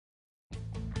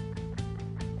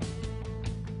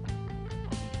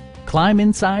Climb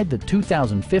inside the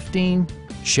 2015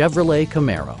 Chevrolet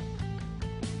Camaro.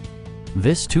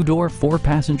 This two-door,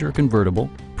 four-passenger convertible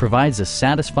provides a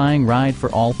satisfying ride for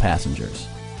all passengers.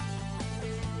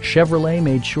 Chevrolet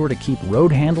made sure to keep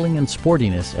road handling and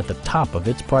sportiness at the top of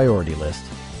its priority list.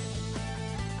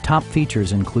 Top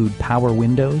features include power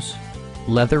windows,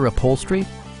 leather upholstery,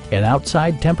 an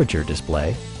outside temperature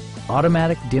display,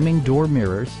 automatic dimming door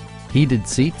mirrors, heated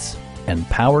seats, and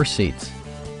power seats.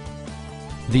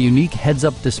 The unique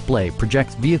heads-up display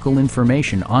projects vehicle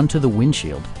information onto the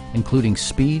windshield, including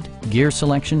speed, gear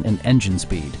selection, and engine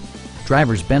speed.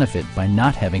 Drivers benefit by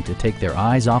not having to take their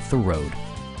eyes off the road.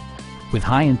 With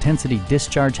high-intensity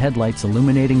discharge headlights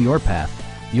illuminating your path,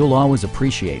 you'll always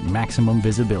appreciate maximum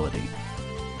visibility.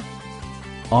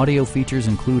 Audio features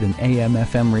include an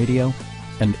AM/FM radio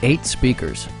and 8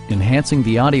 speakers, enhancing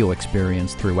the audio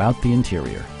experience throughout the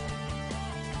interior.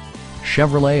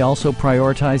 Chevrolet also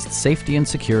prioritized safety and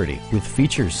security with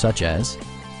features such as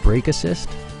brake assist,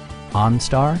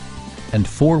 OnStar, and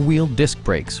 4-wheel disc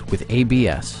brakes with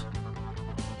ABS.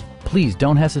 Please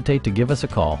don't hesitate to give us a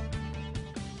call.